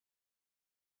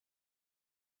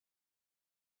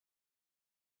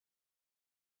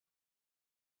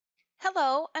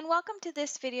Hello and welcome to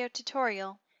this video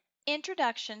tutorial,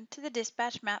 Introduction to the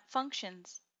Dispatch Map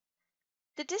Functions.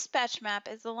 The dispatch map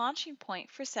is the launching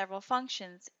point for several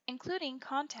functions, including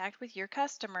contact with your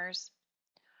customers.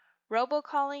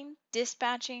 Robocalling,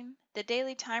 dispatching, the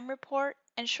daily time report,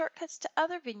 and shortcuts to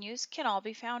other venues can all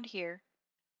be found here.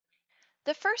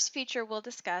 The first feature we'll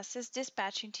discuss is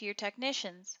dispatching to your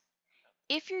technicians.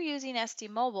 If you're using SD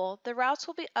Mobile, the routes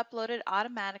will be uploaded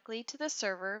automatically to the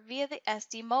server via the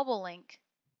SD Mobile link.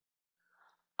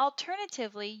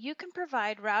 Alternatively, you can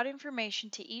provide route information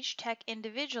to each tech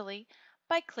individually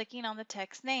by clicking on the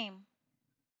tech's name.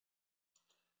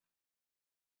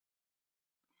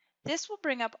 This will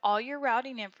bring up all your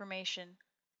routing information.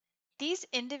 These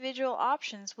individual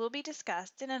options will be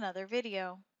discussed in another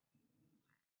video.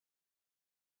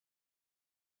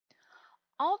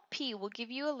 Alt-P will give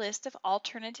you a list of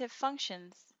alternative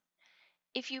functions.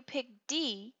 If you pick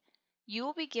D, you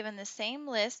will be given the same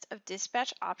list of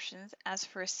dispatch options as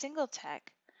for a single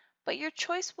tech, but your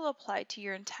choice will apply to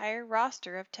your entire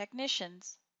roster of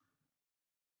technicians.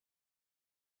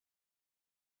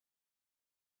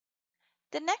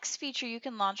 The next feature you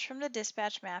can launch from the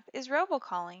dispatch map is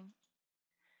robocalling.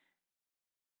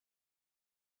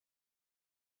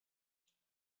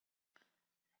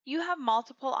 You have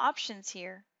multiple options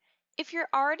here. If you're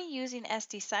already using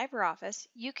SD CyberOffice,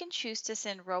 you can choose to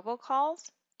send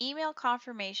robocalls, email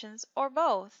confirmations, or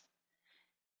both.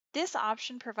 This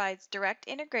option provides direct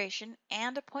integration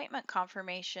and appointment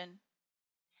confirmation.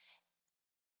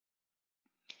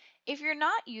 If you're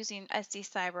not using SD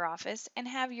CyberOffice and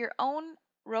have your own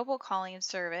robocalling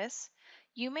service,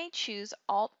 you may choose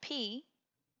Alt-P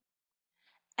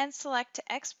and select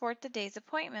to export the day's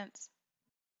appointments.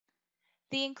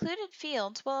 The included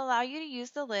fields will allow you to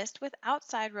use the list with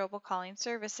outside robocalling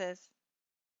services.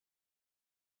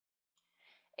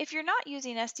 If you're not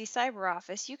using SD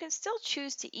CyberOffice, you can still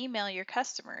choose to email your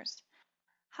customers.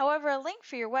 However, a link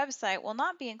for your website will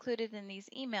not be included in these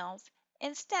emails.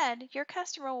 Instead, your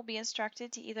customer will be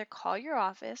instructed to either call your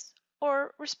office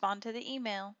or respond to the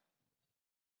email.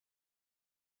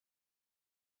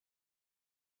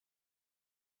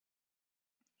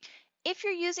 If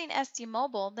you're using SD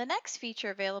Mobile, the next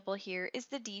feature available here is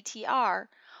the DTR,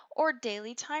 or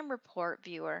Daily Time Report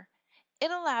Viewer. It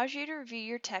allows you to review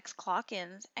your tech's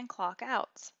clock-ins and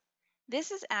clock-outs. This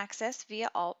is accessed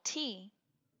via Alt-T.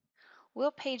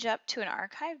 We'll page up to an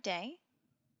archive day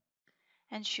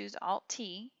and choose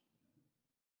Alt-T.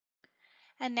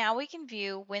 And now we can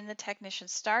view when the technician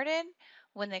started,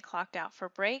 when they clocked out for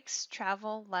breaks,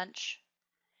 travel, lunch,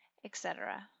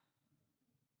 etc.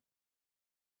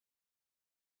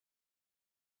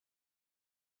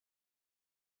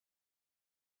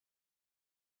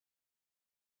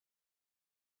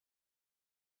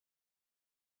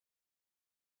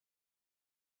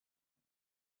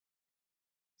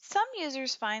 Some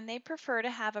users find they prefer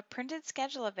to have a printed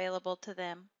schedule available to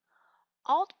them.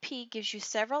 Alt-P gives you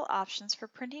several options for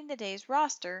printing the day's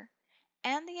roster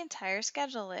and the entire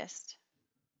schedule list.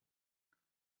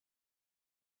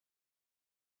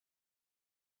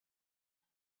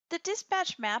 The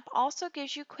dispatch map also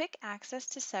gives you quick access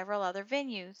to several other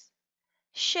venues.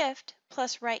 Shift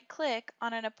plus right-click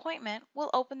on an appointment will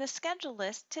open the schedule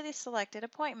list to the selected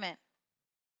appointment.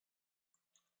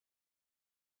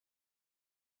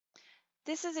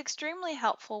 This is extremely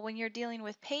helpful when you're dealing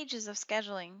with pages of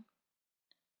scheduling.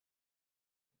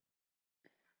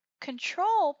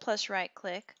 Control plus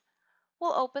right-click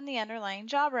will open the underlying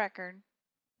job record.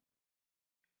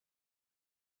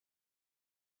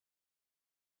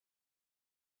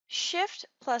 Shift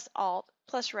plus Alt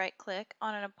plus right-click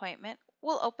on an appointment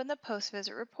will open the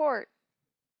post-visit report.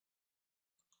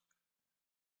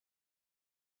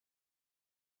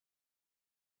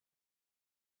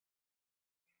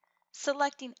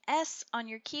 Selecting S on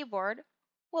your keyboard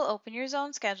will open your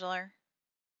zone scheduler.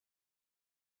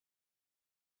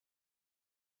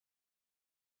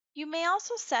 You may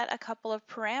also set a couple of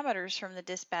parameters from the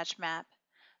dispatch map.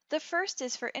 The first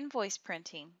is for invoice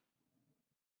printing.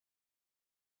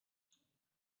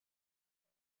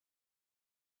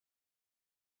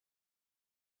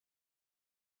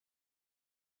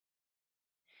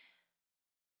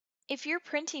 If you're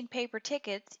printing paper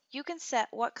tickets, you can set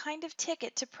what kind of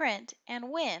ticket to print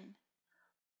and when.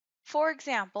 For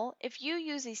example, if you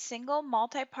use a single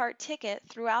multi-part ticket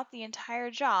throughout the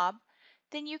entire job,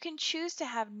 then you can choose to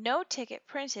have no ticket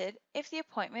printed if the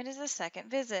appointment is a second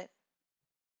visit.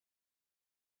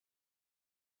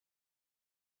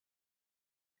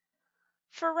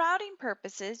 For routing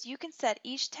purposes, you can set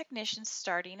each technician's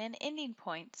starting and ending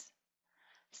points.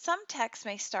 Some techs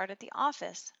may start at the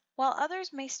office, while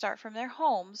others may start from their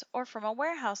homes or from a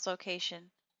warehouse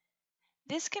location.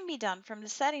 This can be done from the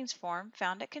settings form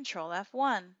found at Control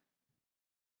F1.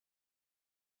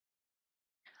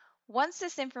 Once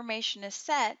this information is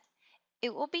set, it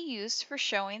will be used for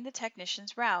showing the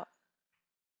technician's route.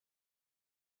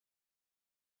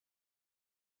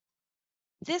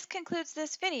 This concludes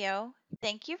this video.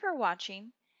 Thank you for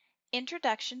watching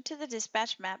Introduction to the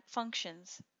Dispatch Map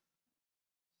Functions.